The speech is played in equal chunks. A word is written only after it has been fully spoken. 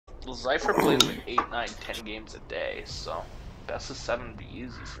Well, Zypher plays like 8, 9, 10 games a day, so best of 7 would be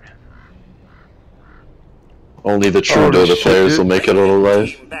easy for him. Only the true Dota players will make it all alive.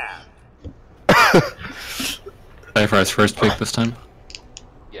 Zypher first pick this time.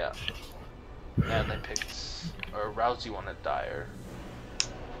 Yeah. And they picked, or Rousey wanted Dire.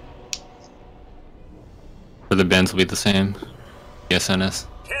 For the bans will be the same. Yes, NS.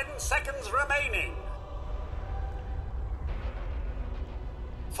 10 seconds remaining.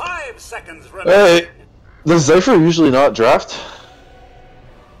 5 seconds remaining. Hey, does Zypher usually not draft?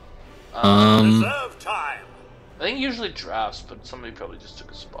 Reserve time. I think he usually drafts, but somebody probably just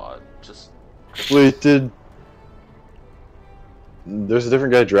took a spot. Wait, there's a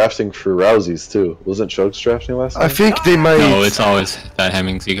different guy drafting for Rousey's too. Wasn't Chugs drafting last time? I think they might. No, it's always that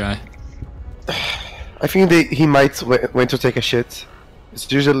Hemmingsy guy. I think he might went to take a shit.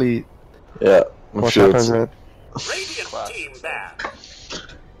 It's usually Yeah, I'm what sure happens, it's... man. Radiant team back.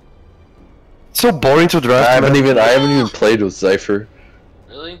 It's so boring to draft. I haven't man. even played with Zypher.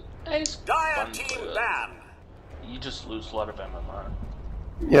 Really? Hey, he's Dire fun, team but ban. you just lose a lot of MMR.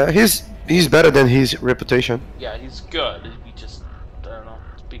 Yeah, he's better than his reputation. Yeah, he's good. He just, I don't know,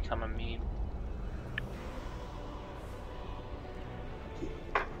 it's become a meme.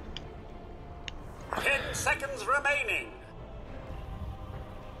 Ten seconds remaining.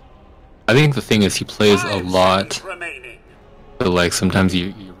 I think the thing is he plays a 5 lot, seconds remaining. but like sometimes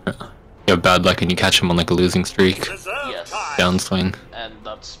you have bad luck and you catch him on like a losing streak, Reserve Yes. time. downswing. And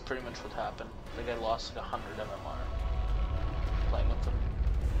that's pretty much what happened. I think I lost like 100 MMR playing with him.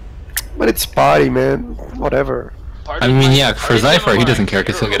 But it's party, man. Whatever. Party I mean, line- yeah, for party Zypher, he MMR doesn't care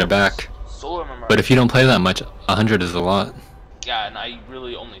because he'll get it zero. back. Solo MMR. But if you don't play that much, 100 is a lot. Yeah, and I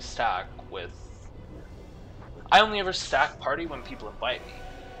really only stack with... I only ever stack party when people invite me.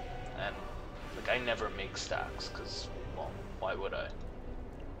 And, like, I never make stacks, because, well, why would I?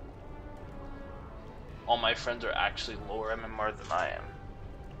 All my friends are actually lower MMR than I am.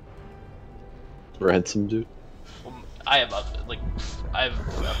 Ransom dude. Well, I have, like,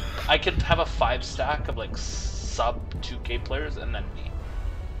 I could have a 5 stack of, like, sub 2k players, and then me.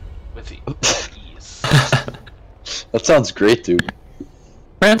 With ease. That sounds great, dude.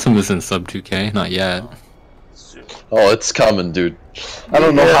 Ransom isn't sub 2k, not yet. Oh, it's coming, dude. I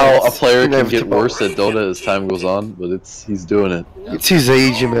don't know Yeah, how a it's player can get inevitable. worse at Dota as time goes on, but he's doing it. It's his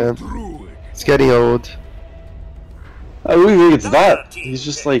age, man. It's getting old. I really think it's that. He's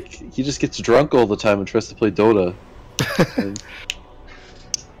just like, he just gets drunk all the time and tries to play Dota.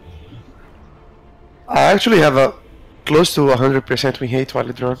 I actually have a close to 100% win rate while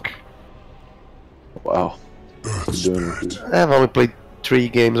drunk. Wow. He's doing it, dude. I have only played 3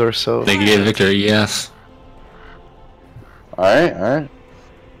 games or so. They gave victory, yes. Alright, alright.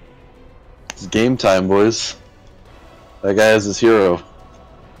 It's game time, boys. That guy is his hero.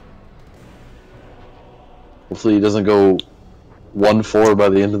 Hopefully he doesn't go 1-4 by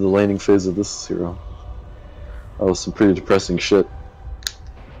the end of the laning phase of this hero. That was some pretty depressing shit.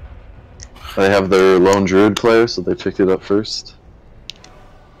 They have their lone druid player, so they picked it up first.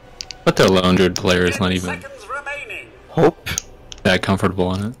 But their lone druid player is 10 not even seconds remaining. Hope. that comfortable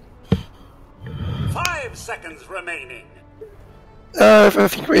on it. 5 seconds remaining. I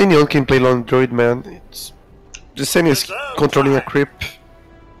think anyone can play Lone Droid, man. It's the same as controlling a creep.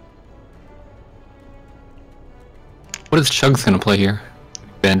 What is Chugs gonna play here?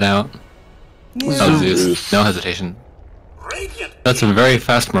 Banned out. Oh, Zeus. No hesitation. Radiant That's a very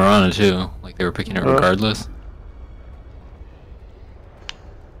fast Mirana too. Like they were picking it regardless.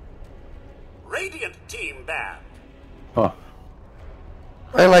 Radiant team ban. Huh.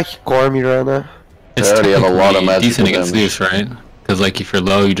 I like Core Mirana. It's They already have a lot of technically magical decent against damage. Zeus, right? Because like if you're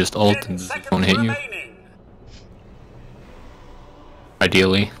low, you just ult 10 and Zeus seconds won't hit you. remaining.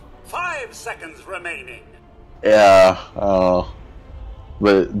 Ideally. 5 seconds remaining. Yeah,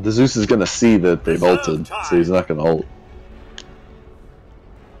 but the Zeus is gonna see that they've ulted, so he's not gonna ult.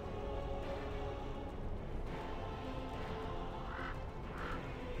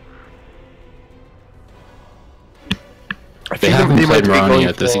 I They think haven't they played might be Ronnie going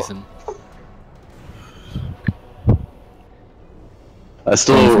yet this for- season. I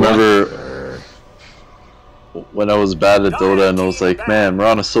still remember when I was bad at Dota and I was like, man,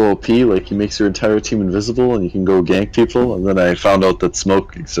 Mirana's so OP, like he makes your entire team invisible and you can go gank people, and then I found out that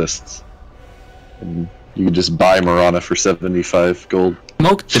smoke exists. And you can just buy Mirana for 75 gold.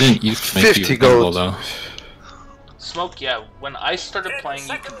 Smoke didn't used to make 50 you invisible gold. though. Smoke, yeah. When I started 10 playing, you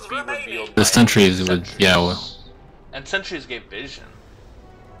could seconds be remaining. revealed. The by sentries would, sentries. yeah, well, And sentries gave vision.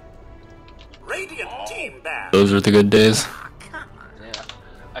 Radiant team ban. those are the good days. Yeah.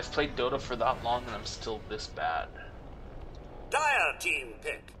 I've played Dota for that long and I'm still this bad. Dire team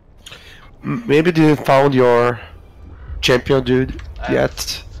pick. Maybe you didn't found your champion, dude,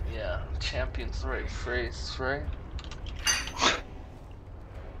 yet. Yeah, champion's the right phrase, right?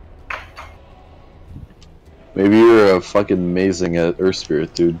 Maybe you're fucking amazing at Earth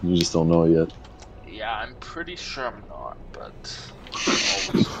Spirit, dude. You just don't know it yet. Yeah, I'm pretty sure I'm not, but I'll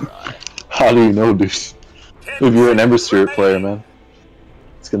always try. How do you know, dude? If you're an Ember Spirit player, man,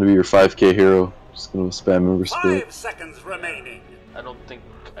 it's gonna be your 5k hero. Just gonna spam Ember Spirit. 5 seconds remaining. I don't think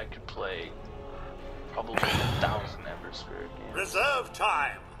I could play probably 1,000 Ember Spirit games. Reserve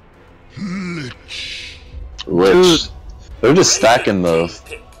time. Rich. They're just stacking the Team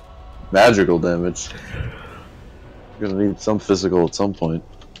pick. magical damage. You're gonna need some physical at some point.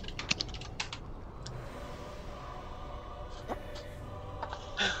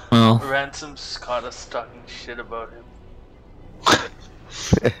 Well, Ransom's got us talking shit about him.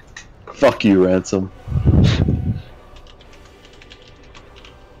 Fuck you, Ransom.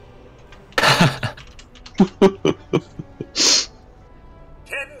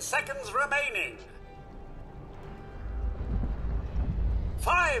 10 seconds remaining.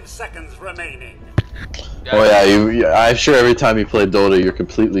 5 seconds remaining. Oh yeah, I'm sure every time you play Dota, you're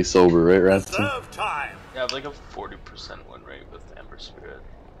completely sober, right, Ransom? Reserve time. Yeah, I have like a 40% win rate with Ember Spirit.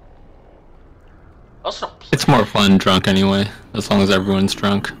 I also don't play. it's more fun drunk anyway, as long as everyone's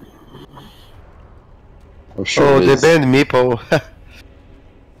drunk. I'm sure Oh, it they is. banned Meepo.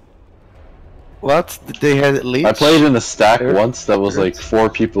 What? They had leech? I played in a stack There? once that was like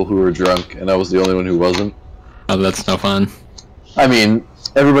 4 people who were drunk, and I was the only one who wasn't. Oh, that's no fun. I mean,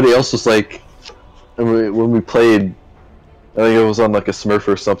 everybody else was like, when we played, I think it was on like a Smurf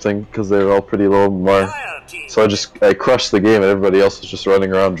or something, because they were all pretty low MR. Fire team. So I crushed the game, and everybody else was just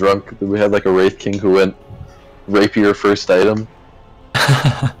running around drunk. We had like a Wraith King who went Rapier first item,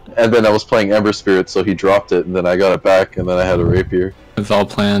 and then I was playing Ember Spirit, so he dropped it, and then I got it back, and then I had a Rapier. It's all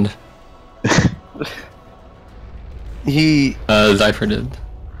planned. He Zypher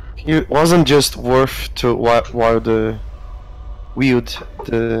did. wasn't just worth to while the wield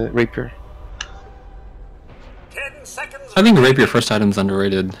the rapier. 10 seconds. I think Rapier first item's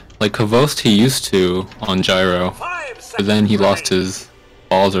underrated. Like Kavost he used to on Gyro, 5 seconds. but then he lost his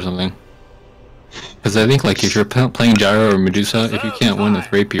balls or something. Because I think like if you're playing Gyro or Medusa, if you can't win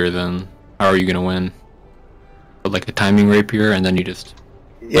with Rapier, then how are you gonna win? But like a timing Rapier, and then you just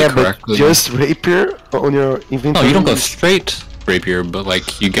Yeah, but correctly. just rapier on your inventory. No, you don't go straight Rapier, but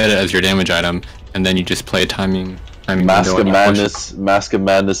like you get it as your damage item, and then you just play a timing Mask window of and you push it.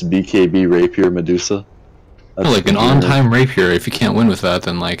 Madness, BKB, Rapier, Medusa. That's No, like an the game. on-time Rapier. If you can't win with that,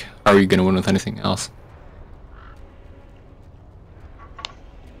 then like how are you gonna win with anything else?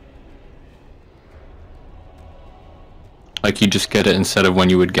 Like you just get it instead of when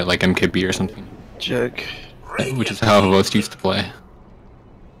you would get like MKB or something, Check. which is how most used to play.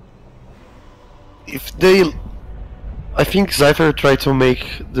 If they, I think Zypher tried to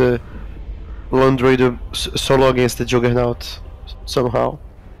make the lone druid solo against the Juggernaut somehow.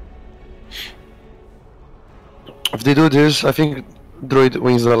 If they do this, I think druid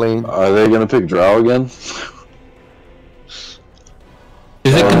wins the lane. Are they gonna pick Drow again?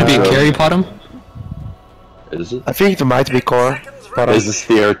 Is it gonna be Oh, carry bottom? Is it? I think it might be core. But Is this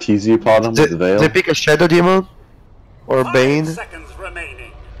the RTZ bottom with the Veil? they pick a Shadow Demon or 5 Bane. seconds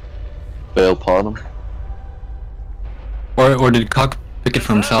remaining. Veil bottom? Or did Cock pick it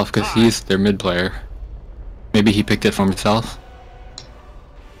for himself because he's their mid player? Maybe he picked it for himself.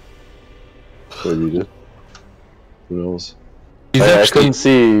 What do you do? Who knows? He's I actually couldn't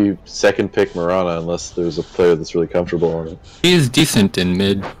see second pick Mirana unless there's a player that's really comfortable on it. he's decent in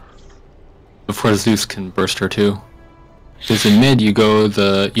mid. Before Zeus can burst her too. Because in mid you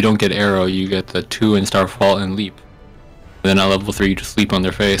don't get arrow, you get the 2 in Starfall and leap. And then at level 3 you just leap on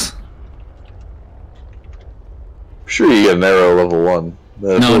their face. Sure, you get an arrow level 1.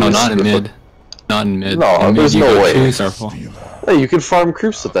 No, not in mid. Not in mid. No, in mid, there's you no go way. 2 Starfall. Hey, you can farm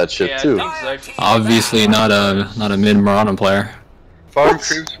creeps with that shit Yeah, too. I think Zypher. Obviously not a mid Marauder player. Farm What?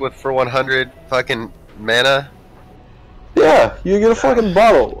 troops with for 100 fucking mana. Yeah, you get a fucking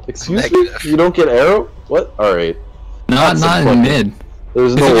bottle. Excuse me? Negative. You don't get arrow? What? Alright. Not That's a in fucking- mid.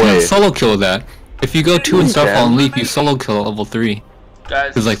 There's If no you way. can't solo kill that. If you go 2 in You Starfall can. and leap, you solo kill at level 3. Guys,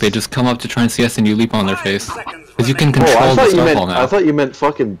 Because like they just come up to try and CS and you leap on their 5 face. seconds Because you can remaining. Oh, control I the thought you Starfall meant now. I thought you meant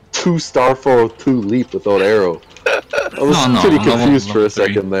fucking 2 Starfall, 2 leap without arrow. I was No, pretty level- confused for level a 3.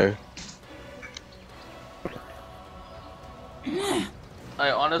 second there.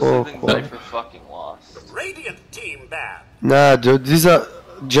 I honestly Oh, think cool. Zypher fucking lost. Radiant team bad. Nah, dude, this is a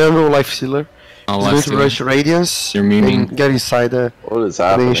general life stealer. Oh, He's going let's to see. rush Radiance You're memeing. and get inside the What is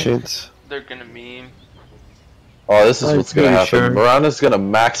happening? ancient. They're gonna meme. Oh, this is I'm what's gonna pretty happen. sure. Mirana's gonna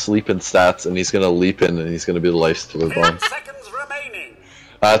max leap in stats, and he's gonna leap in, and he's gonna be the lifestealer 10 bomb. seconds remaining.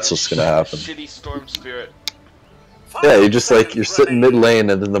 That's what's gonna happen. Shitty Storm Spirit. Yeah, you just like you're sitting mid lane,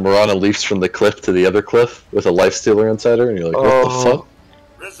 and then the Mirana leaps from the cliff to the other cliff with a lifestealer inside her, and you're like, what the fuck?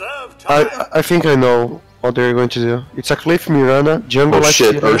 Reserve time. I think I know what they're going to do. It's a cliff Mirana, jungle Oh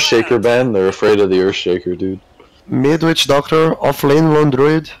shit, Lifestealer, Earthshaker ban? They're afraid of the Earthshaker, dude. mid Witch Doctor, off lane Lone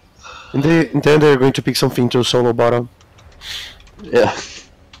Druid, and then they're going to pick something to solo bottom. Yeah.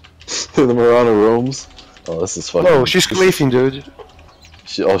 The Mirana roams. Oh, this is fucking. No, she's cliffing, dude.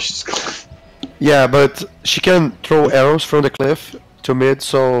 She's. Yeah, but she can throw arrows from the cliff to mid,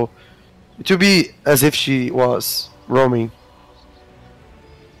 so it will be as if she was roaming.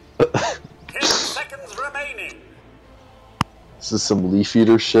 10 seconds remaining. This is some Leaf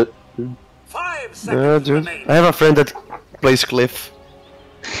Eater shit, dude. 5 Yeah, seconds dude. remaining. I have a friend that plays cliff.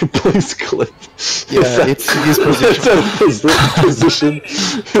 Plays cliff. Yeah, it's his position. His position.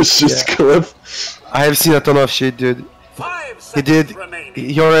 It's just Yeah. cliff. I have seen a ton of shit, dude. 5 He seconds did. remaining.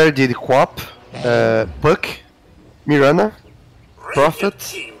 He already did Quap, Puck, Mirana, Prophet,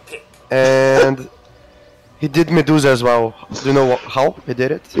 Team pick. and he did Medusa as well. Do you know how he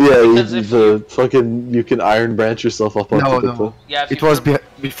did it? Yeah, Because if the fucking you can Iron Branch yourself up onto the No. cliff. Yeah, if It you was remember-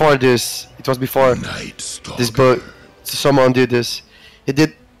 before this. It was before this, but someone did this. He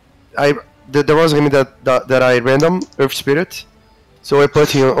did. There was a game that I random Earth Spirit, so I put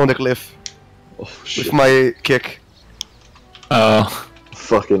him on the cliff Oh shit. with my kick. Oh,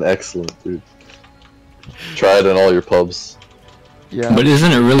 Fucking excellent, dude. Try it in all your pubs. Yeah. but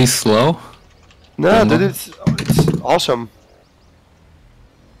isn't it really slow? No, dude, it's awesome.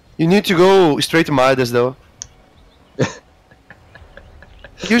 You need to go straight to Midas though.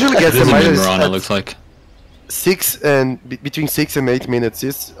 Usually gets It the isn't in Midas Mirana, at looks like. 6 and between 6 and 8 minutes.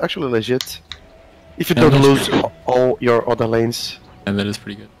 It's actually legit. If you Yeah, don't that's lose pretty good. all your other lanes. And that is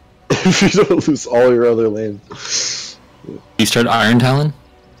pretty good. If you don't lose all your other lanes. You start Iron Talon?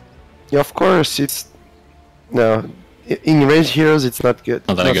 Yeah, of course, it's no. In ranged heroes, it's not good.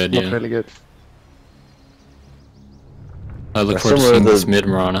 Not that good, not yeah. really good. I look Yeah, forward to somewhere seeing the- this mid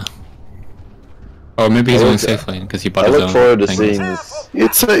Mirana. Or maybe he's I going look- safe lane because he bought I his look own forward to thing. seeing this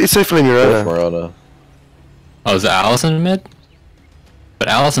It's safely in your with area. Mirana. Oh, is it Allison mid? But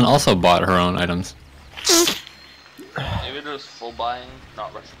Allison also bought her own items. Maybe it was full buying,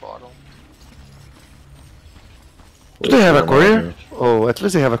 not rush bottle. Do they have a What's going on courier? here? Oh, at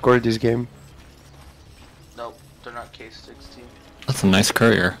least they have a courier this game. Nope, they're not K6 team. That's a nice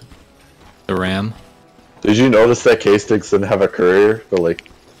courier. The Ram. Did you notice that K-Sticks didn't have a courier for like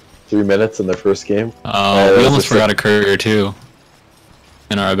 3 minutes in their first game? Oh, that we was almost just forgot a courier too.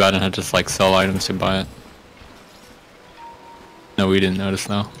 And our bad and had to just like sell items to buy it. No, we didn't notice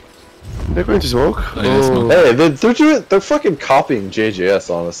though. They're going to smoke. Oh, yeah, smoke. Hey, they're fucking copying JJS,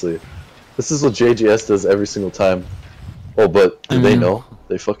 honestly. This is what JJS does every single time. Oh, but do they know?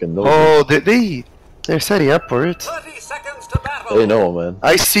 They fucking know. Oh, they're setting up for it. 30 seconds to battle. They know, man.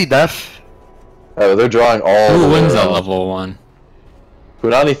 I see death. They're drawing all the Who way wins that around. level 1?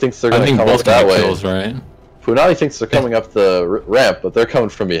 Punani thinks they're I gonna think come both up that can get way. kills, right? Punani thinks they're coming up the ramp, but they're coming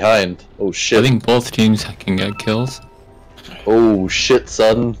from behind. Oh shit. I think both teams can get kills. Oh shit,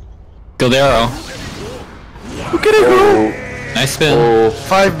 son. Kill the arrow. Look at it go! Oh, Nice spin. oh.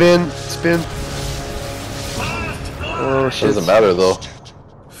 5 bin, spin. Oh shit. Doesn't matter though.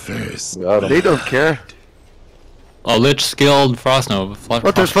 Got him. They don't care. Oh, Lich skilled Frost Nova.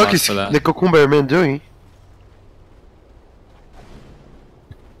 What the fuck is the Cucumber Man doing?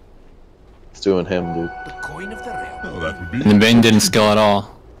 It's doing him, dude. And the Bane didn't skill at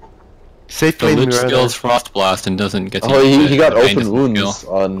all. Safe So lane Lich Mirana. skills Frost Blast and doesn't get to Oh, use he it. got The Bane open doesn't wounds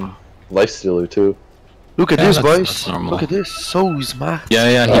skill. on Lifestealer too. Look at Yeah, this, that's- boys. that's normal. Look at this. So smart. Yeah,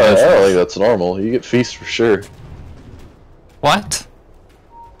 yeah, he I does. don't think that's normal. You get feast for sure. What?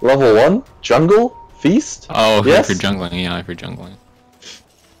 Level 1? Jungle? Feast? Oh, Yes? if you're jungling, yeah, if you're jungling.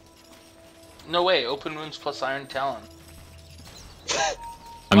 No way, open wounds plus Iron Talon.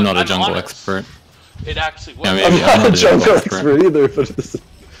 I'm not a I'm jungle honest. expert. It actually was. Yeah, I'm maybe. not a not a jungle jungle expert. expert either, but it's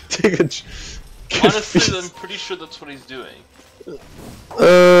take a get Honestly, I'm feast. pretty sure that's what he's doing.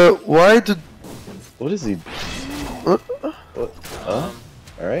 Why did... What is he? What?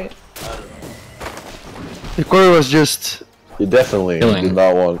 Alright. The courier was just... He definitely Killing. did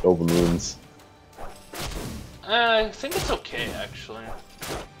not want open wounds. I think it's okay, actually.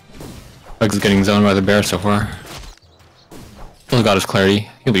 Bugs is getting zoned by the bear so far. Still got his clarity.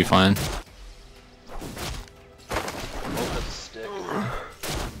 He'll be fine. Open stick.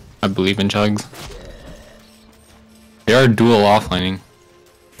 I believe in Chugs. They are dual offlaning.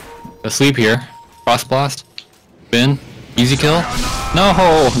 Asleep here. Frost Blast. Spin. Easy kill. No,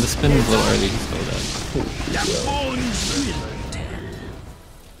 the spin is a little early. He's still dead.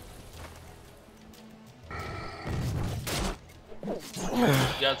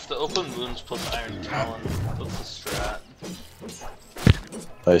 Yeah, it's the open wounds plus Iron Talon. That's the strat.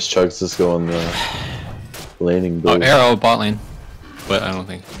 Nice chugs just going laning Oh, build. arrow bot lane. But I don't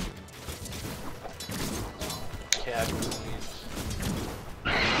think. Okay, I believe.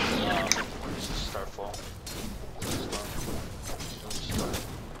 Where's the Starfall?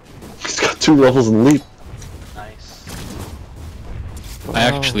 He's got 2 levels in leap. Nice. I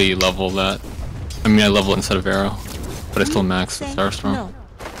actually level that. I mean, I level instead of arrow, but I still max the Starstorm. No.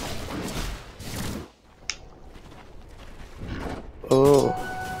 Oh.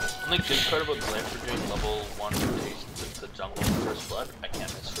 Only good part about Zypher doing level 1 rotations with the jungle and First Blood, I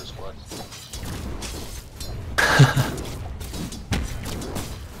can't miss First Blood.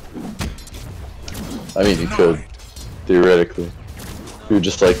 I mean, you could, theoretically. You're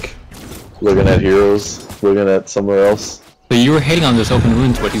just like looking at heroes, looking at somewhere else. So you were hating on this open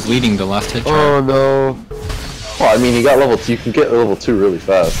wounds, but he's leading the last hit chart. Oh no. Well, I mean, you got level 2. You can get level 2 really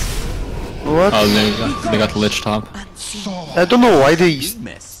fast. What? Oh, they got the Lich top. I don't know why they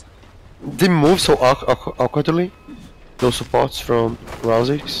move so awkwardly. Those supports from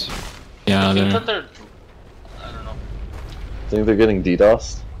Rousey's. Yeah, I think they're... that they're... I don't know. Think they're getting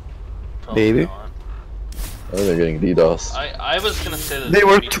DDoSed? Probably Maybe. not. I think they're getting DDoSed. I was gonna say that They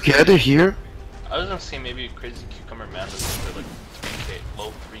work maybe- together here. I was gonna say maybe Crazy Cucumber Man is like 3K,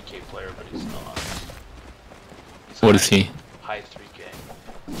 low 3K player, but he's not. He's What high- is he? High 3K.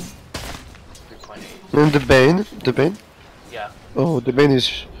 3.8. And the Bane. The Bane. Yeah. Oh, the Bane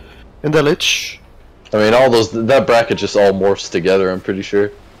is. And the Lich. I mean, all those, that bracket just all morphs together, I'm pretty sure.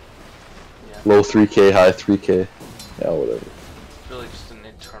 Yeah. Low 3k, high 3k. Yeah, whatever. It's really just an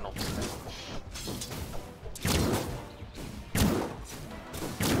internal thing.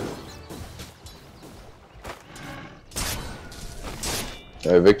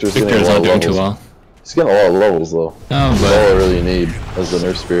 Alright, Victor's getting a Victor's lot not of doing too levels. well. He's getting a lot of levels, though. No, That's all I but really need as the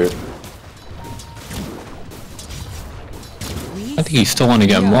Nerf Spirit. I think you still want to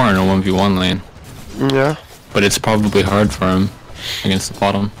get more in a 1v1 lane. Yeah. But it's probably hard for him against the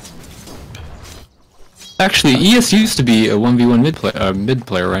bottom. Actually, ES used to be a 1v1 mid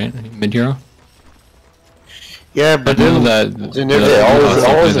player, right? Mid hero. Yeah, but I know then that. they never- Yeah, all also his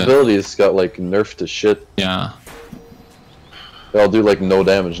play that. abilities got like nerfed to shit. Yeah. They all do like no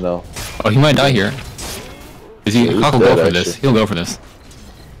damage now. Oh, he might die here. Is he? Yeah, he's Cock will go dead, for this. actually. He'll go for this.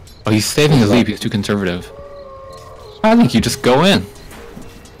 Oh, he's saving his leap. He's too conservative. I think you just go in.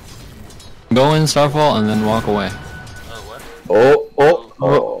 Go in, Starfall, and then walk away. Oh, what?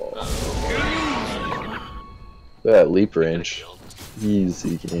 Oh. That leap range.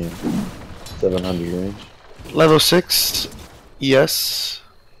 Easy game. 700 range. level 6. Yes.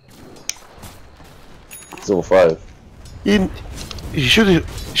 It's level 5. He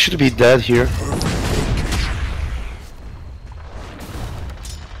should be dead here.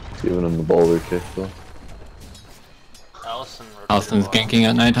 Giving him the boulder kick though. Alston's ganking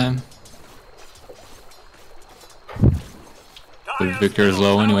at nighttime. But Victor is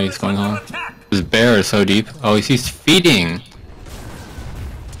low anyway, he's going home. His bear is so deep. Oh, he's feeding!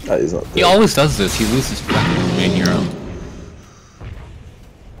 Ah, he's not He dead. always does this, he loses track of his main hero.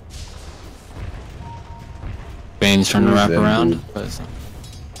 Bane's trying to Who's wrap that around, dude? but it's not.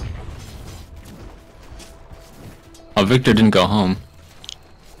 Oh, Victor didn't go home.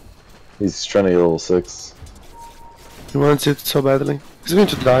 He's trying to get level 6. He wants it so badly. He's going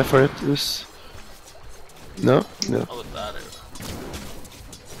to die for it. This. No? No. How about that?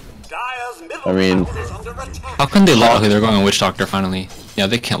 Dire's middle I mean- tower is under attack. How can they let? Okay, they're going on Witch Doctor finally. Yeah,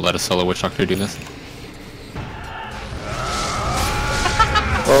 they can't let a solo Witch Doctor do this.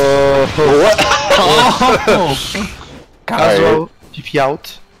 What? Oh! Casual. TP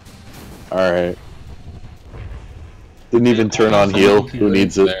out. Alright. Didn't even turn on heal. Who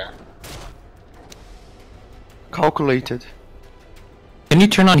needs it? There. Calculated. Can you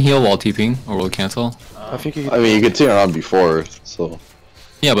turn on heal while TPing, or will it cancel? I think he. I mean, you could turn it on before, so.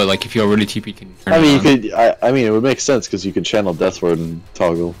 Yeah, but like if you already TP, can you turn I it mean, on? you could. I mean, it would make sense because you could channel Deathward and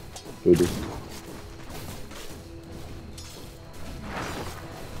toggle. Voodoo.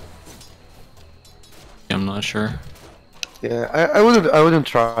 I'm not sure. Yeah, I wouldn't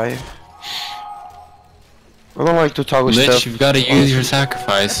try. I don't like to toggle Lich, stuff. you've got to use your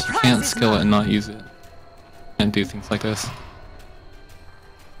sacrifice. You can't skill it and not use it. Can't do things like this.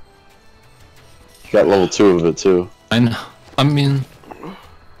 You got level 2 of it too. I know. I mean,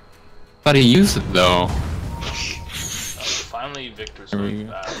 gotta use it though. Finally, Victor's There we going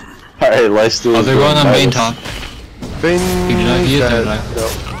go. back. Alright, lifesteal. Oh, they're going on main top. Bane. He did not is hit dead. that. No.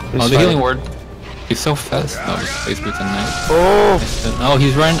 Oh, He's the fine. healing ward. He's so fast. Oh, his face boots and knife. Oh! Oh,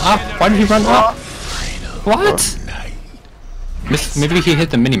 he's running up. Why did he run up? What? Maybe he hit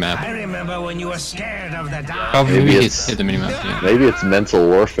the minimap. I remember when you were scared of the dark. Probably Maybe he it's- hit the minimap. Yeah. Maybe it's mental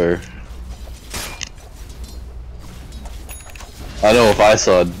warfare. I know if I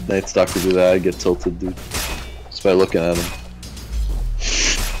saw Night Stalker do that, I'd get tilted, dude. Just by looking at him.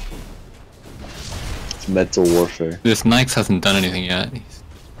 It's mental warfare. This Nyx hasn't done anything yet. He's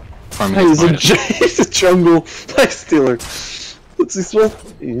farming Hey, his he's, Midas. he's a jungle Night Stealer. What's he supposed?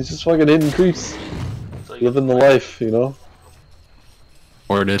 He's just fucking hitting creeps. Living the life, you know?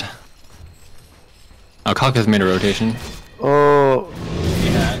 Worded. Oh, Cock has made a rotation. Oh.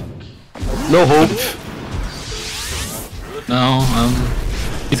 No hope. No,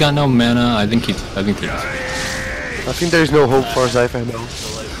 he's got no mana. I think they're I think there's no hope for Zypher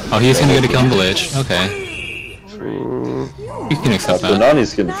now. Oh, he's gonna get a kill on the Lich. Okay. You can accept that.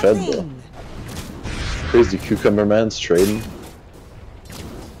 Nani's getting fed though. Crazy Cucumber Man's trading.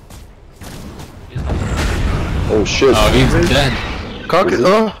 Oh shit. Oh, he's dead. Cock Is is. he?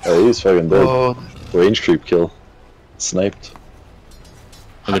 Oh. Oh, he's fucking dead. Oh. Range creep kill. Sniped.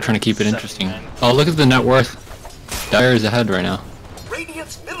 Oh, they're trying to keep it interesting. Oh, look at the net worth. Dire is ahead right now.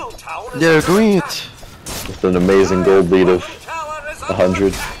 Radiant's middle tower is They're under doing attack. it. With an amazing gold lead of Tower is under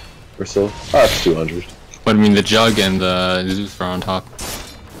 100 attack. or so. Ah, it's 200. But I mean, the Jug and the Zeus are on top.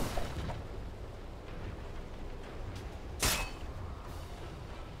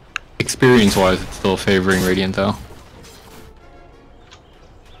 Experience-wise, it's still favoring Radiant, though.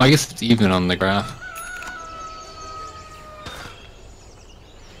 I guess it's even on the graph.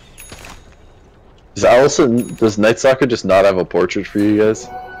 Does Night Stalker just not have a portrait for you guys?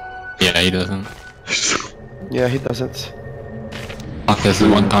 Yeah, he doesn't. Yeah, he doesn't. Fuck, this is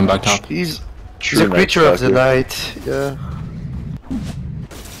one time back top. He's True a Night creature of the Stalker. night. Yeah.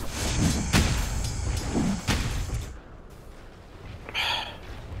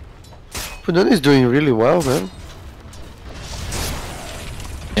 Punan is doing really well, man.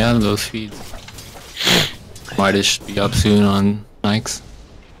 Yeah, those feeds. Midas should be up soon on Nikes.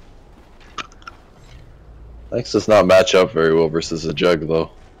 Nyx does not match up very well versus a Jug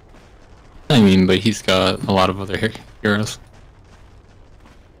though. I mean, but he's got a lot of other heroes.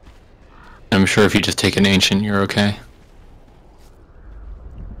 I'm sure if you just take an Ancient, you're okay.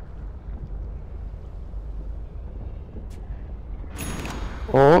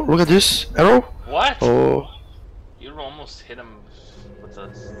 Oh, look at this arrow. What? Oh, You almost hit him with a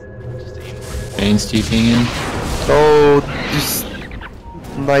just aim. Bane's TPing in. oh, this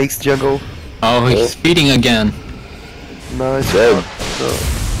nice jungle. Oh, he's feeding again. Nice. Dead.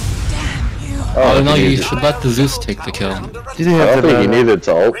 Oh, no, he you needed- should let the Zeus take the kill. Didn't I have don't the think he mana. needed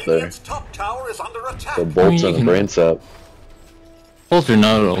to ult there. Radiant's top tower is under attack. The bolts you and the can- brain sap. Ult or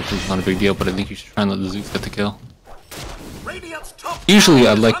no ult is not a big deal, but I think you should try and let the Zeus get the kill. Radiant's top Usually I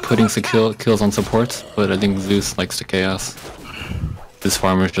tower is like under putting attack. kills on supports, but I think Zeus likes to chaos. This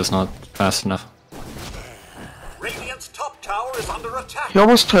farmer's just not fast enough. Radiant's top tower is under attack. He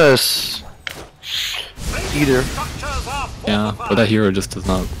almost has either. Structures are Yeah, but that hero just does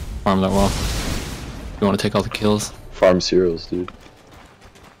not farm that well. You want to take all the kills? Farms heroes, dude.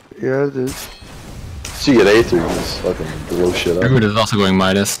 Yeah, it is. So you get Aether, you just fucking blow shit up. Druid is also going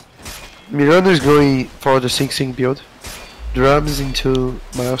Midas. Miranda's going for the Sing Sing build. Drums into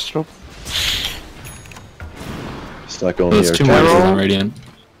Maelstrom. It's not going Those near two Arcane. Midas on Radiant.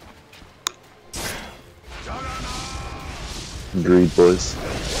 Greed, boys.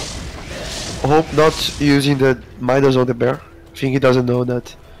 Hope not using the Midas on the bear. I think he doesn't know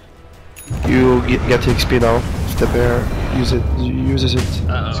that you get XP now if the bear uses it.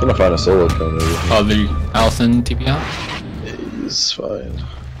 He's gonna find a solo kill maybe. Oh, the Allison TP out? He's fine.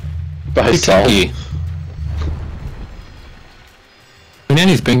 By Too himself. tanky.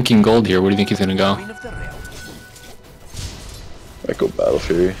 Nani's banking gold here, where do you think he's gonna go? Might go Battle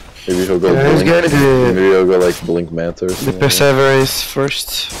Fury. Maybe he'll go Yeah, he's Blink. getting the- Maybe he'll go like Blink Manta or The something. like that. Perseverance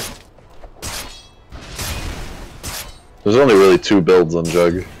first. There's only really two builds on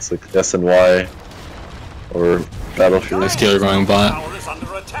Jug. It's like S and Y or Battle Fury. The Stealer going bot Tower is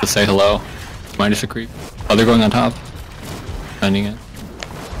under attack. to say hello. Midas a creep. Oh, they're going on top. Finding it.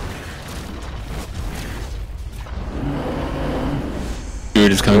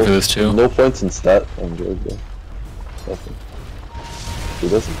 Druid is coming for this too. No points in stat on Jug though. Nothing. He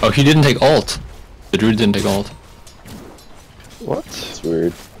doesn't. Oh, he didn't take ult. The Druid didn't take ult. What? It's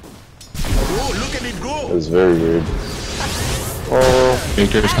weird. Oh, look at it go. It was very weird. Oh,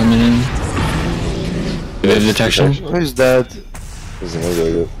 Victor's coming in. Do they have detection? he's dead. Doesn't look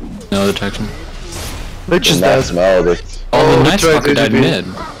like it. No detection. Lich is Max dead. maledict. Oh, the we Night tried Stalker died ADB. mid.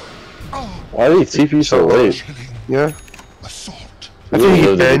 Why did he TP so late? Yeah. I think he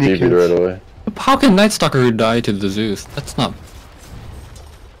TP'd panicked. right away. How can Night Stalker die to the Zeus? That's not...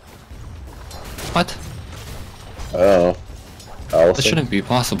 What? I don't know. That Allison? shouldn't be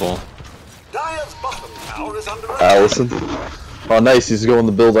possible. Dire's bottom tower is under attack. Allison? Oh nice, he's going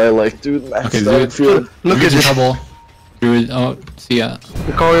the build I like, dude. Max Okay, Starfield. Look at Druid's in this. trouble. Druid, oh, see ya.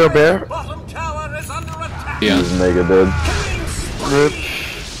 The Courier Bear. Bottom tower is under attack. See ya. He's mega dead. Rip.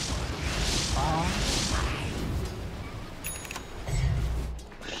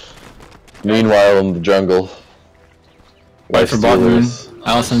 Meanwhile in the jungle. Wait for bot moon. Steelers.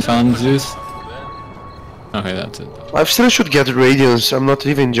 Allison found Zeus. Okay, that's it. I still should get Radiance. I'm not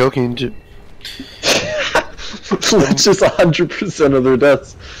even joking. Lich is 100% of their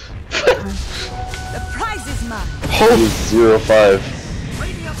deaths. The prize is mine. He's 0-5.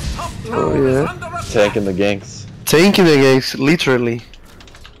 Radiant's top Oh, tower is yeah. under attack. Tanking the ganks. Tanking against, literally.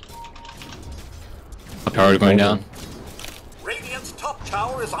 Power going down. Radiant's top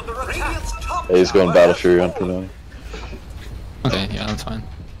tower is under attack. Radiant's top Yeah, he's going tower Battle has Fury on fallen. Pranoni. Okay, yeah, that's fine.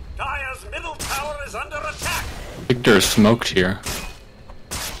 Dire's middle tower is under attack. Victor is smoked here.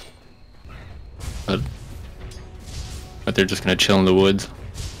 But they're just gonna chill in the woods.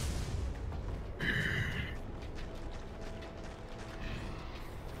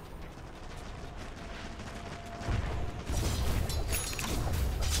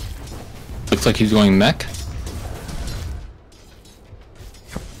 Looks like he's going mech.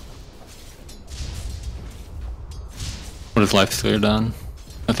 What has Lifestealer done?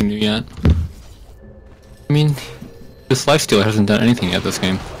 Nothing new yet. I mean, this Lifestealer hasn't done anything yet this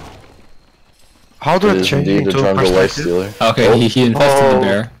game. How do It I is change indeed a into a jungle life perspective? stealer. Okay, Oh. he infested the Oh.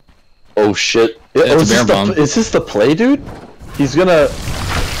 bear. Oh shit. Yeah, It's a is, bear this bomb. is this the play, dude? He's gonna...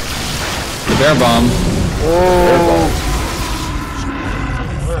 The bear bomb. Oh,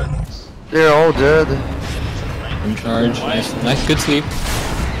 they're all dead. In charge. Nice, nice, good sleep.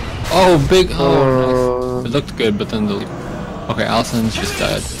 Oh, big. Oh, nice. It looked good, but then the. Okay, Allison's just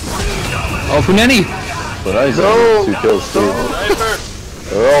died. Oh, Punani! But nice, No. 2 kills, too. Zypher!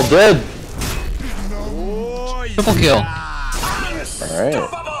 They're all dead! Triple kill. Alright.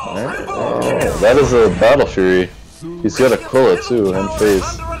 Alright. That is a Battle Fury. He's got a Quilla, too, and Phase.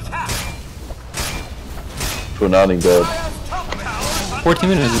 Punani dead. 14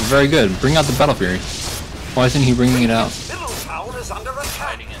 minutes is very good. Bring out the Battle Fury. Why isn't he bringing it out? Middle tower is under attack.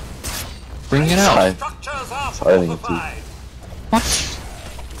 Hiding it. Bring it out. Hide. Structures are hiding it, too. fortified. What?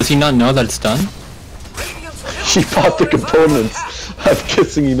 Does he not know that it's done? Radiant's He bought the components. I'm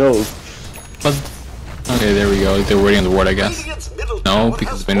guessing he knows. But. Okay, there we go. They're waiting on the ward, I guess. Radiant's middle No, tower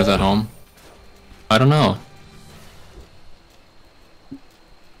because has Vayne's at fallen. home. I don't know.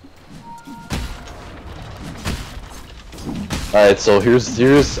 Alright, so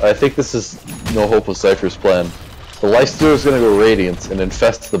here's I think this is no hope of Zypher's plan. The Lifestealer is gonna go Radiance and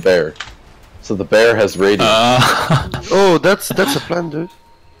infest the bear. So the bear has Radiance. Oh, that's a plan, dude.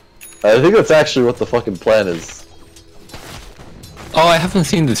 I think that's actually what the fucking plan is. Oh, I haven't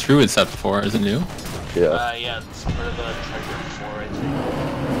seen this Druid set before. Is it new? Yeah. Yeah, it's part of the treasure 4, I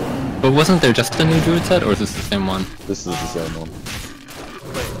think. But wasn't there just a new Druid set, or is this the same one? This is the same one.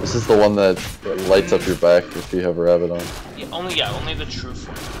 This is the one that lights up your back if you have a rabbit on. Yeah, only the true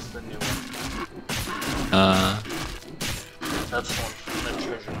form is the new one. That's the one from the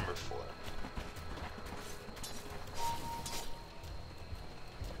treasure number 4.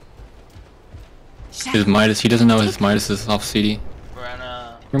 His Midas, he doesn't know his Midas is off CD.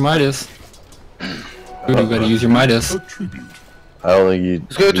 Rana. Your Midas. Dude, you gotta use your Midas. I don't think he.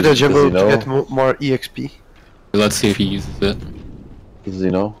 Let's go to the does he jungle to know? get more EXP. Let's see if he uses it. Does he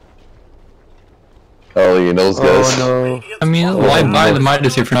know? Oh, he knows, guys. Oh no. I mean, why buy the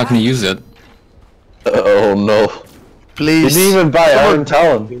Midas if you're not gonna use it? Oh no. He Please. didn't even buy Iron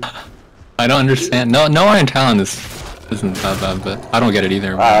Talon. I don't understand. No Iron Talon isn't that bad, but I don't get it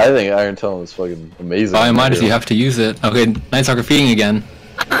either. I think Iron Talon is fucking amazing. Buy a Midas, you have to use it. Okay, Night Stalker feeding again.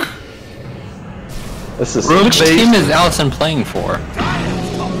 This is Which team is Allison playing for?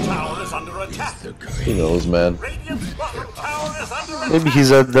 Dire's top tower is under attack. He knows, man. Radiant's bottom tower is under attack. Maybe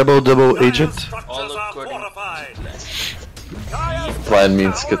he's a double Dire's agent. structures All are according to fortified. plan. Dire's Plan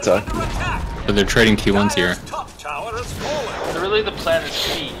means tower is Kentucky. under attack. But they're trading T1s here. Dire's top tower has fallen. So really the plan is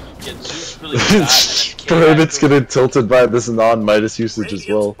feed. Get Zeus really bad and then Prohibit's getting tilted by this non-Midas usage as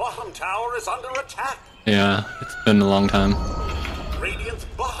well. Radiant's bottom tower is under attack. Yeah, it's been a long time. Radiant's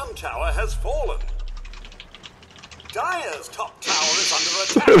bottom tower has fallen. Dire's top tower is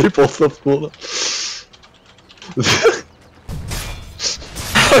under attack. They both have cool.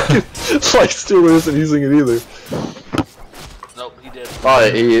 Stealer isn't using it either. Nope, he did. Oh,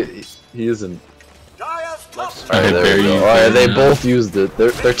 he isn't. Dire's top tower. Alright, there we go. Alright, they both used it.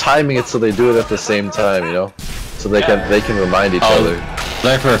 They're timing it so they do it at the same time, you know? So they can remind each other.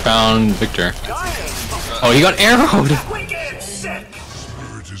 Zypher found Victor. Oh, he got arrowed! Wicked sick.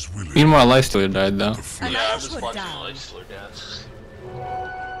 Meanwhile, Lifestealer died though. Yeah, I was watching Lifestealer dance.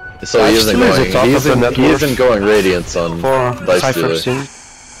 So he isn't going. He isn't going Radiance on For Zypher Lifestealer. soon.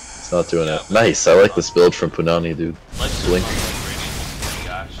 He's not doing it. Nice. I like this build from Punani, dude. Blink.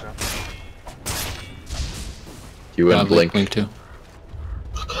 Gotcha. You went Blink. Blink too.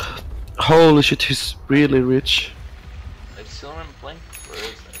 Holy shit, he's really rich. Lifestealer and Blink? Where is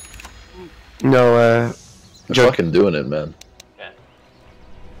it? No, They're fucking doing it, man. Okay.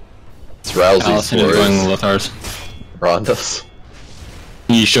 It's Rousey's Allison is going Lothar's. Ronda's.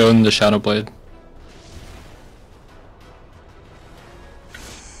 He showed the Shadow Blade.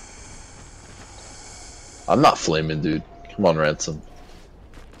 I'm not flaming, dude. Come on, Ransom.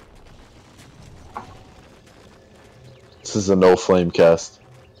 This is a no flame cast.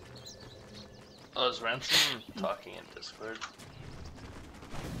 Oh, is Ransom talking in Discord?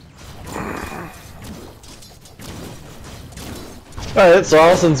 Alright, so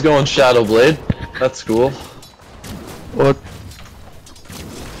Allison's going Shadow Blade. That's cool. what?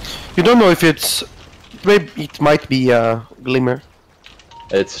 You don't know if it's. Maybe it might be Glimmer.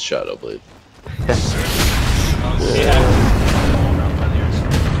 It's a Shadow Blade.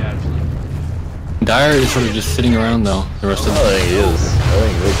 Dire is sort of just sitting around though. The rest of I think he is. I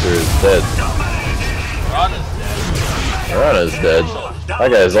think Victor is dead. Rana is dead.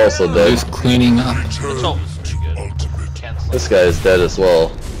 That guy is also dead. He's cleaning up. This guy is dead as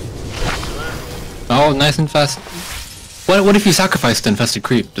well. Oh, nice and fast. What if you sacrificed the infested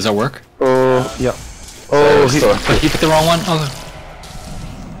creep? Does that work? Oh, yeah. Oh, he. But you picked the wrong one? Oh.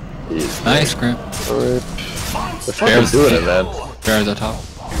 Nice grip. They're fucking doing it, man. Bear's at top.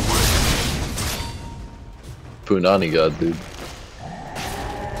 Punani god, dude.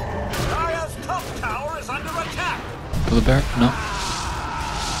 Dire's top tower is under attack. For the bear? No.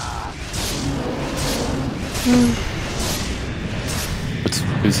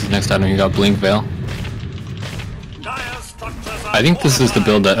 Who's next item? You got Blink Veil. Dire's structures are I think this is the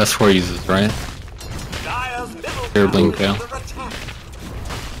build that S4 uses, right? Dire's middle Here, Blink tower Veil. is under attack.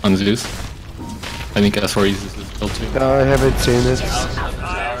 On Zeus. I think S4 uses this build too. I haven't seen it.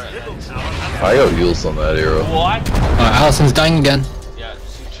 I got Yules on that hero. What? Allison's dying again. Yeah,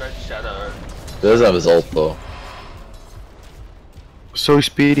 she tried to shadow. He doesn't have his ult though. So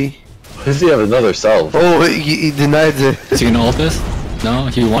speedy. Does he have another salve? Oh, he denied it. Is he gonna ult this? No,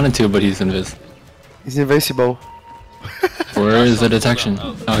 he wanted to, but he's invis. He's invincible. Where is the detection?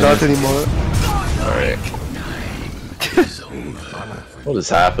 Oh, Not anymore. Alright. What is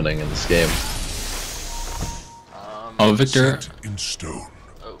happening in this game? Oh, Victor. In stone.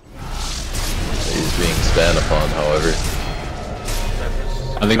 He's being spanned upon, however.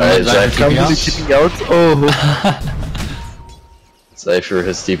 Are they going to Zypher TP out? Keeping out. Oh. Zypher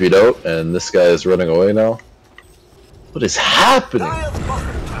has TP'd out, and this guy is running away now. What is happening?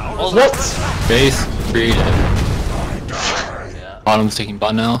 What? Space created. Bottom's taking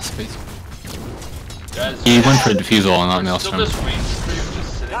bot now. Space. Guys, He went for a defusal on that still maelstrom. this range creep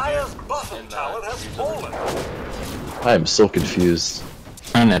just sitting Dire's there bottom in tower has fallen. I am so confused.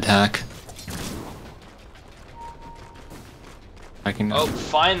 Trying to attack. I can. Oh,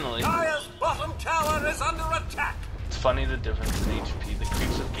 finally! Dire's bottom tower is under attack. It's funny the difference in HP. The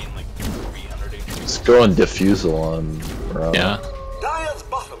creeps have gained like 300 HP. Let's go and defusal on Rana. Yeah. Dire's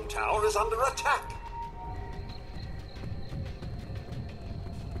bottom tower is under attack.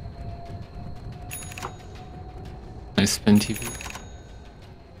 Nice spin TV.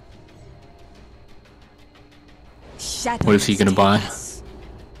 What is he gonna buy?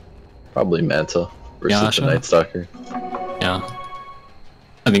 Probably Manta versus Yasha. the Night Stalker. Yeah.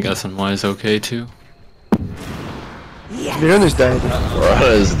 I think SNY is okay too. Miran is dead. Rana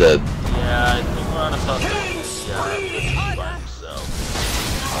is dead. Yeah, I think we're on a tough yeah, by himself.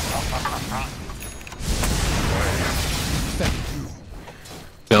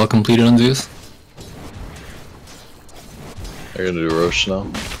 Veil completed on Zeus. They're gonna do Roche now.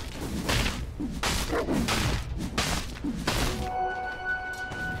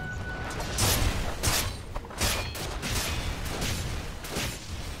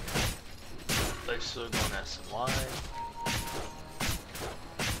 They're still going SNY.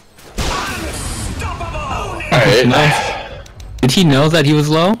 Alright. Nice. Did he know that he was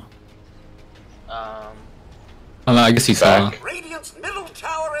low? Oh, I guess he saw. Back. Radiant's middle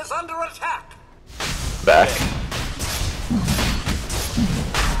tower is under attack. Back.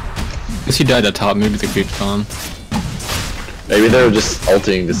 Guess he died at top, maybe the creep's gone. Maybe they were just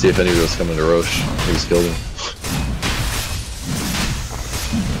ulting to see if anybody was coming to Roche. He just killed him.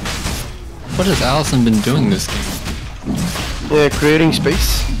 What has Allison been doing this game? Yeah, creating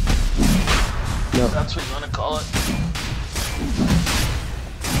space. No. That's what you want to call it.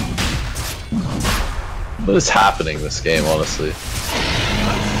 What is happening this game, honestly?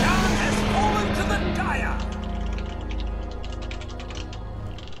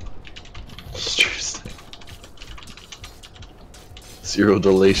 Interesting. Zero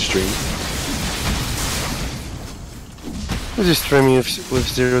delay stream. Who's just streaming with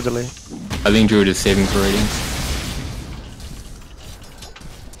zero delay? I think Druid is saving for Radiance.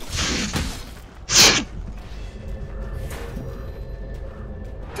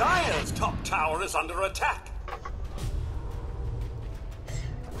 Dire's top tower is under attack.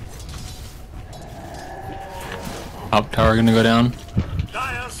 Top tower gonna go down.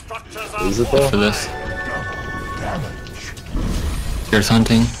 Dire structures are Is it though? For this. Here's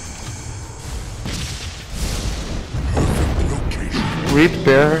hunting. Reap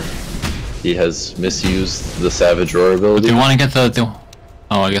bear. He has misused the Savage Roar But ability. they want to get the.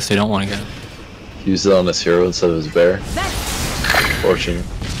 Oh, I guess they don't want to get it. Use it on his hero instead of his bear. Fortunate.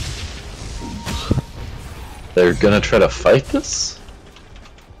 They're gonna try to fight this?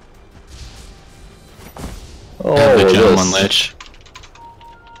 Oh, Have the gem this. on Lich.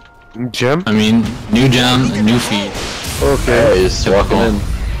 Gem? I mean, new gem, new feed. Okay, he's walking in.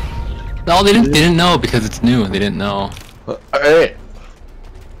 No, they didn't know because it's new. They didn't know. Alright.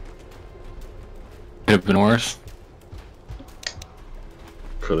 Could have been worse.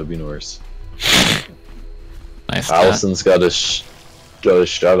 Could have been worse. Nice. Stat. Allison's got his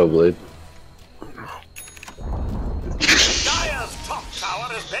Shadow Blade. Dire's top tower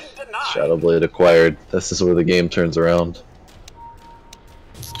has been denied. Shadow Blade acquired. This is where the game turns around.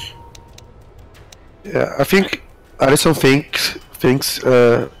 Yeah, I think Addison thinks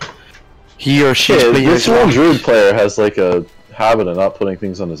he or she is Yeah, playing this as one well. Druid player has like a habit of not putting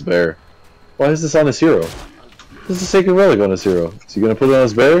things on his bear. Why is this on his hero? This is a Sacred Relic on his hero. Is he gonna put it on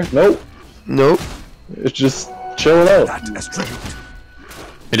his bear? Nope. Nope. It's just chilling out. That is tribute.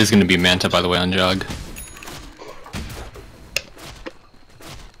 It is going to be Manta, by the way, on Jug.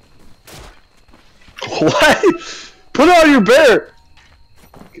 What? Put it on your bear!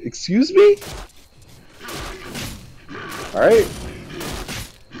 Excuse me? Alright.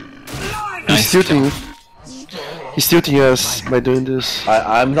 Nice. He's tilting us by doing this.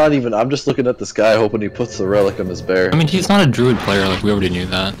 I'm not even, I'm just looking at this guy hoping he puts the relic on his bear. I mean, he's not a Druid player, like, we already knew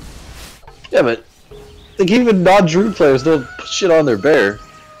that. Yeah, but like even non-Druid players don't put shit on their bear.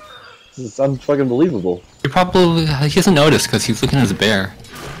 It's unfucking believable. He doesn't notice because he's looking at his bear.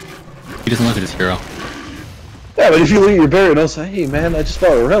 He doesn't look at his hero. Yeah, but if you look at your bear and also, hey man, I just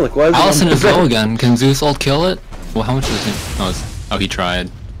bought a relic, why is Allison it on is my bear? low again. Can Zeus ult kill it? Well, how much is it? Oh, he tried.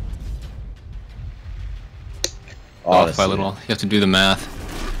 Off by a Honestly, little. You have to do the math.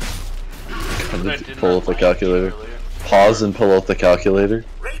 I need to pull out the calculator. Pause and pull out the calculator.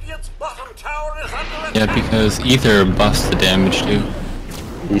 Radiant's bottom tower is under attack. Yeah, because Ether buffs the damage too.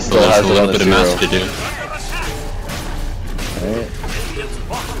 He So still there's has a it little on bit his of hero. math to do. Alright. Radiant's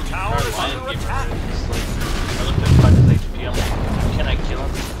bottom tower is Lion under gamer. attack. It's like, I looked at his HP, I'm like, can I kill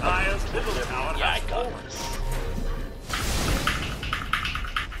him? Dire's middle tower Yeah, I has got fallen. this.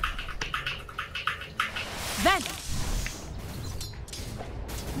 Then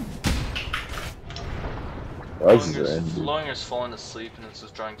Rises are ended. Loinger's falling asleep and it's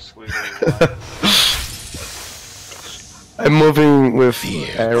just drawing squiggly lines. I'm moving with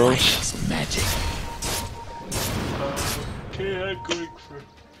arrows. Okay, I'm going for...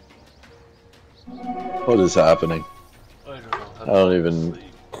 What is happening? I don't know. I don't even.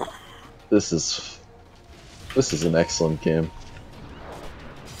 This is an excellent game.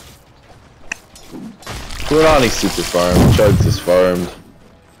 Kurani's super farmed, Chugs is farmed.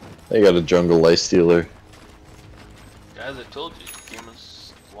 They got a jungle life stealer. Guys, I told you, the game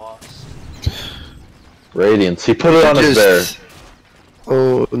is lost. Radiance, he put it on his bear.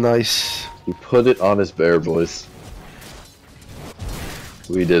 Oh, nice. He put it on his bear, boys.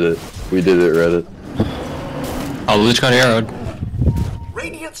 We did it. We did it, Reddit. Oh, Lich got arrowed.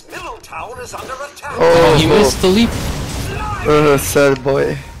 Radiant's middle tower is under attack. Oh, he missed the leap. Sad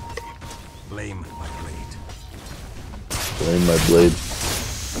boy. Blame my blade. Blame my blade.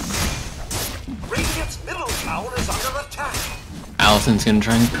 Radiant's middle tower is under attack. Allison's gonna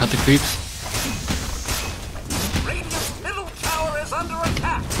try and cut the creeps. Radiant's middle tower is under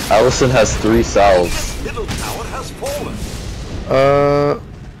attack. Allison has 3 salves. Radiant's middle tower has fallen.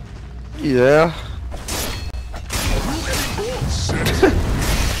 Yeah.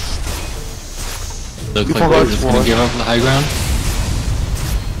 Looks You like forgot we're just gonna one. give up the high ground.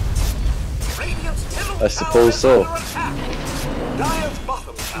 Radiant's middle I suppose tower is so. under attack. Dire's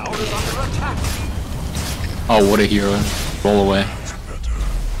bottom tower is under attack. Oh, what a hero. Roll away.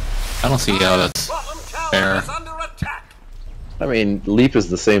 I don't see how that's Bottom tower fair. is under attack. I mean, leap is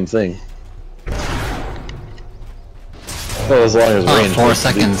the same thing. Well, as long as Oh, range. 4 but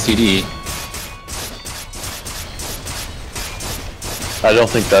seconds CD. I don't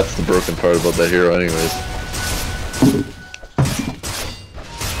think that's the broken part about that hero anyways. The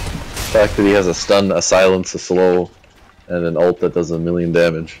fact that he has a stun, a silence, a slow, and an ult that does 1,000,000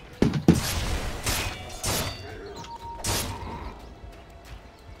 damage.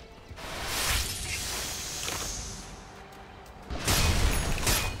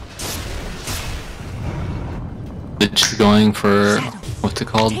 It's going for, what's it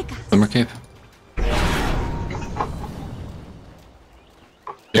called? Glimmer Cape?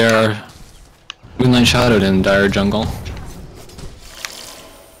 They are Moonlight Shadowed in Dire Jungle.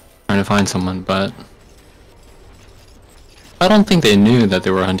 Trying to find someone, but I don't think they knew that they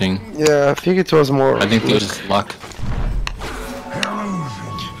were hunting. Yeah, I think it was more. I think it was just luck.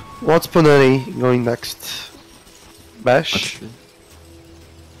 What's Punani going next? Bash?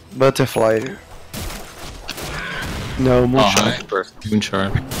 Butterfly. No, Oh, Moonshot. hi, burst.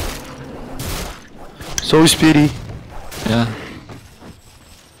 Moonshard. So speedy. Yeah.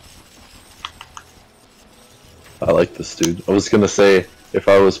 I like this dude. I was gonna say, if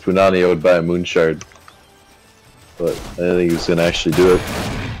I was Punani, I would buy a Moonshard. But I didn't think he was gonna actually do it.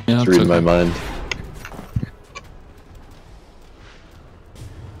 Yeah, He's it's reading okay. my mind.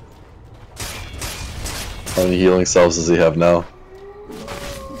 How many healing salves does he have now?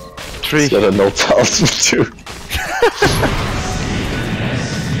 3. He's got a no talisman too.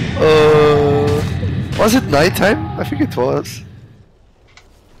 Was it nighttime? I think it was.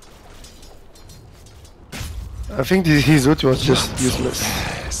 I think his ult was just useless.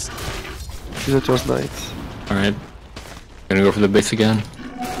 His ult was night. Alright. Gonna go for the base again.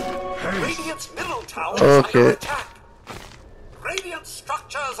 Radiant's middle tower is Okay. under attack. Radiant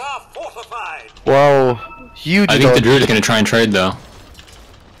structures are fortified. Wow, huge I think the dodge. druid is gonna try and trade though.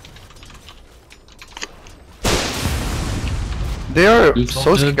 They are Druid's so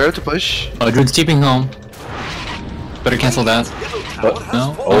all dead. scared to push. Oh, druid's keeping home. Better cancel that. Middle tower has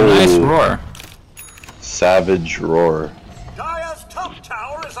No? fallen. Oh, nice Oh. roar. Savage Roar. Dire's top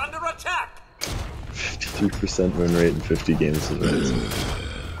tower is under attack. 53% win rate in 50 games is amazing.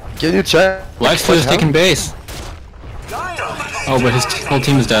 Can you check? Lifesteal is taking base. Oh, but his whole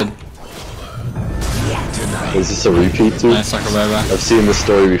team is dead. Is this a repeat too? Nice sucker buyback. I've seen this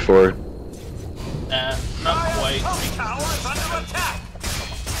story before. Not quite. Top tower is under attack.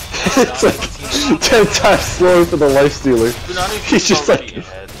 It's like 10 times slower for the lifestealer. He's just like...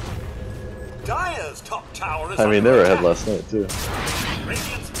 ahead. Dire's top tower is I mean, under they were ahead attack. last night too.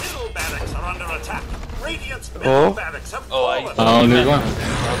 Radiant's middle barracks are under attack. Radiant's middle Oh. barracks have Oh, I- fallen. Oh, there's one.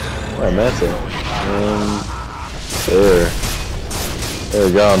 Oh, Manta. There.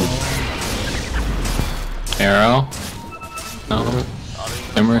 They're gone. Arrow. No.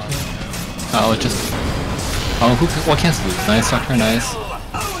 Memory. Oh, it just. Oh, what cancel this? Nice sucker, nice.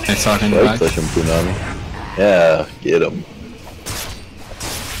 Nice sucker in the Right back. click him, Punani. Yeah, get him.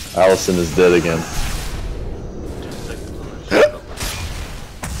 Allison is dead again.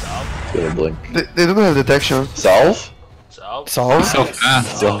 Get a blink. They don't have detection. Salve? Salve. Solve? So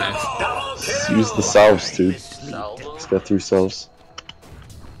fast. So, let's use the salves, dude. Salve. Let's get through salves.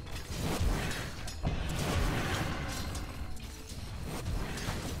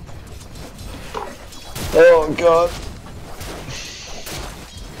 Oh god.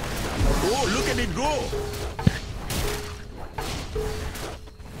 Oh, look at it go.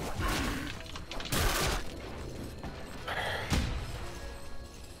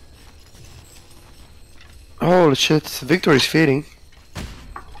 Holy shit, Victor is fading.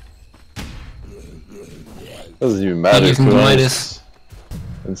 Doesn't even matter. Using the Punani's Midas.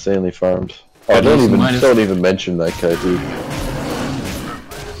 insanely farmed. Oh, Yeah, using Midas. don't even mention that guy, dude.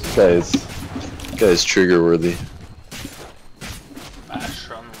 This guy's trigger worthy.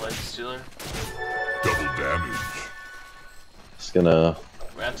 Bash on the lifestealer. Just gonna.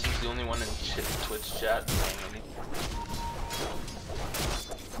 Ransom's the only one in Twitch chat saying anything.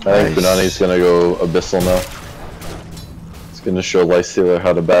 I think Punani's gonna go abyssal now. He's gonna show Lifestealer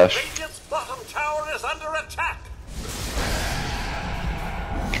how to bash. Radiant's bottom tower is under attack.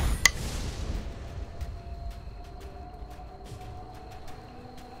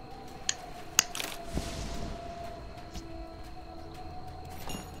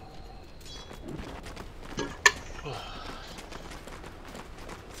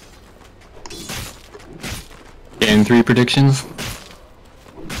 Game 3 predictions.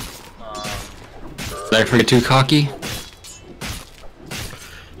 Did I forget too cocky?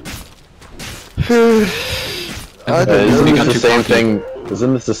 I don't Isn't know. this the too same cocky. thing?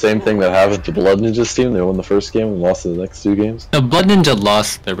 Isn't this the same thing that happened to Blood Ninja's team? They won the first game and lost the next 2 games. No, Blood Ninja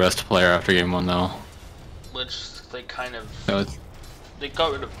lost their best player after game 1 though. Which they kind of So it's, they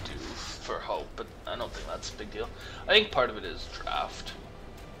got rid of Doof for hope, but I don't think that's a big deal. I think part of it is draft.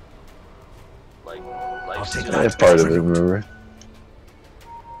 Like take Yeah, part of it, remember?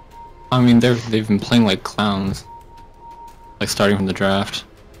 I mean, they've been playing like clowns. Like starting from the draft.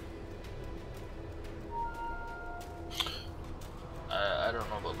 I don't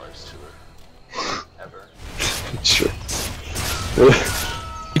know about Life's Tour ever. Sure.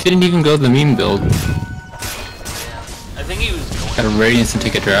 He didn't even go the meme build. Yeah. I think he was going. Got a Radiance and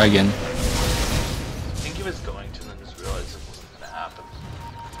take a Dragon. I think he was going to, and then just realized it wasn't gonna happen.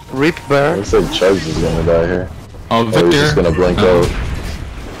 Rip Bear. Looks like Chugs is gonna die here. Oh, Or he's Victor. just gonna blink Oh.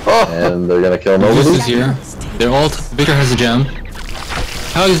 out. And they're gonna kill Zeus nobody. is here. They're ult. Victor has a gem.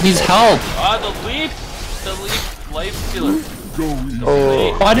 Chugs needs help. Ah, the leap life stealer.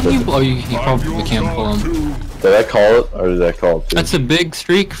 Oh. Why didn't you? Oh, you probably can't pull him. Did I call it, or did I call it too? That's a big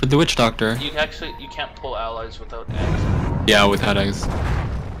streak for the Witch Doctor. You can't pull allies without eggs. Yeah, without eggs.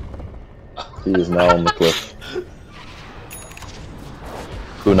 He is now on the cliff.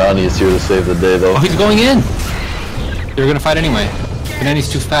 Punani is here to save the day, though. Oh, he's going in. They're gonna fight anyway. Banani's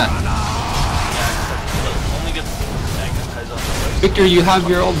too fat. Only gets magnetized on the left. Victor, you have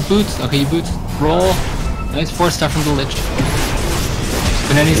your old boots. Okay, you boots. Roll. Nice 4-star from the Lich.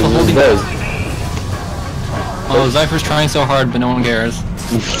 Banani's still holding There. it. Oh, Zypher's trying so hard, but no one cares.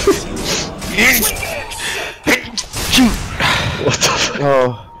 What the fuck?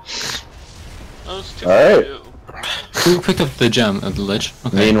 Oh. Those two Alright. do. Who picked up the gem of the Lich?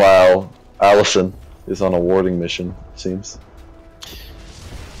 Okay. Meanwhile, Allison is on a warding mission, it seems.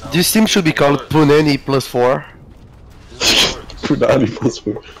 This team should be called Punani +4. Punani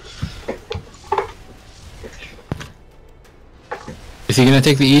 +4. Is he gonna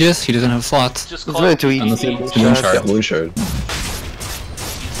take the Aegis? He doesn't have slots. Just It's call meant it to eat. Unless he Moon has the Moon Shard. Yeah, Moonshard.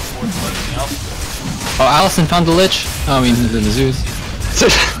 Oh, Allison found the Lich. Oh, I mean, the Zeus.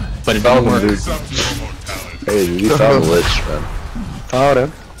 But it didn't Found him, work. dude. Hey, dude, you found the Lich, man. Found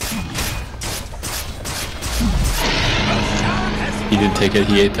him. He did take it.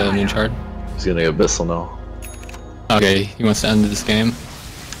 He ate the Moon Shard. He's gonna get Abyssal now. Okay, he wants to end this game.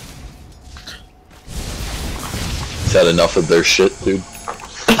 He's had enough of their shit, dude.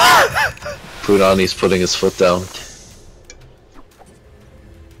 Punani's putting his foot down.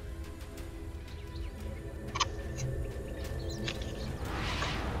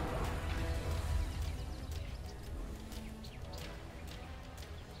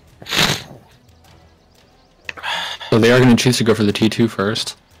 So they are going to choose to go for the T2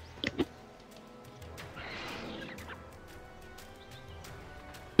 first.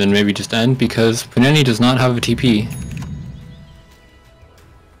 Then maybe just end because Punani does not have a TP.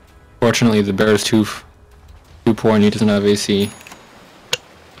 Fortunately, the bear is too poor and he doesn't have AC.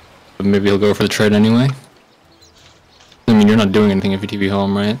 But maybe he'll go for the trade anyway. I mean, you're not doing anything if you TP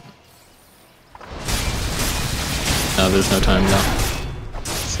home, right? No, there's no time now.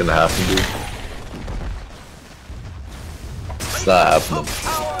 It's gonna happen, dude. It's not happening.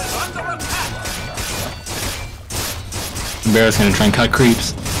 The bear's gonna try and cut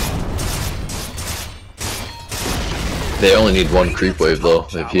creeps. They only need one creep wave though.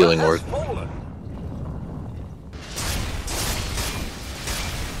 They have healing ward.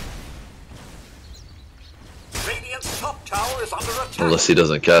 Radiant's top tower is under attack. Unless he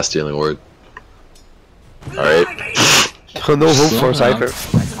doesn't cast healing ward. Alright. No hope for Slow down. Zypher.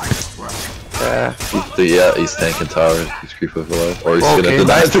 Yeah. Yeah, he's tanking tower. He's creep wave alive. Or he's Okay, gonna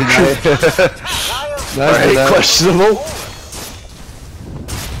deny nice the creep. deny. Alright, Nice. questionable.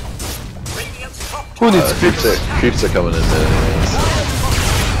 Radiant's top Who needs Creeps are coming in there.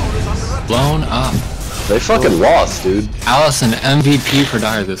 Blown up. They fucking lost, dude. Allison MVP for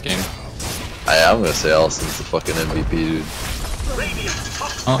Dire this game. I'm gonna say Allison's the fucking MVP, dude.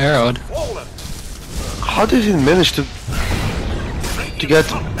 Oh, arrowed. How did he manage to get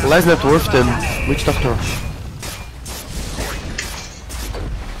less net worth than Witch Doctor?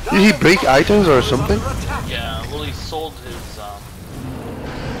 Did he break items or something? Yeah, well he sold his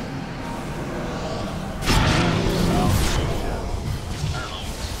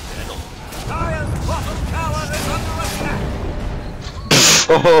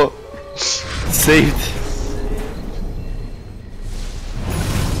Oh, saved.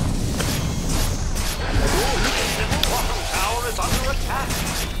 tower is under attack.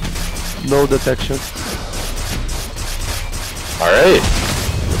 No detection. Alright.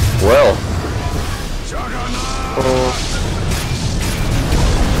 Well.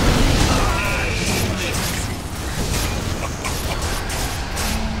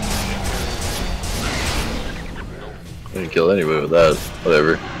 I didn't kill anybody with that.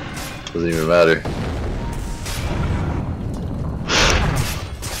 Whatever. Doesn't even matter.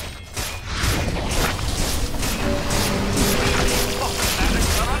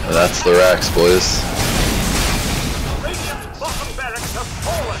 And that's the racks, boys.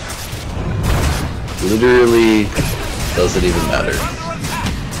 Literally doesn't even matter.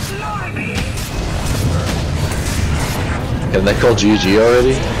 Can they call GG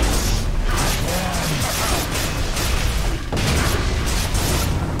already?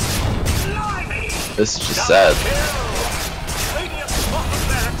 This is just sad.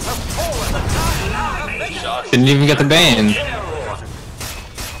 Didn't even get the ban.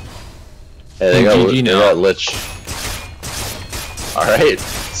 Hey, they got Lich. Alright,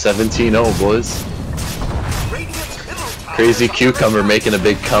 17-0, boys. Crazy Cucumber making a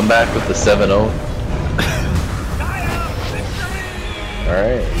big comeback with the 7-0.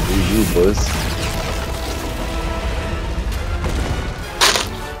 Alright, GG, boys.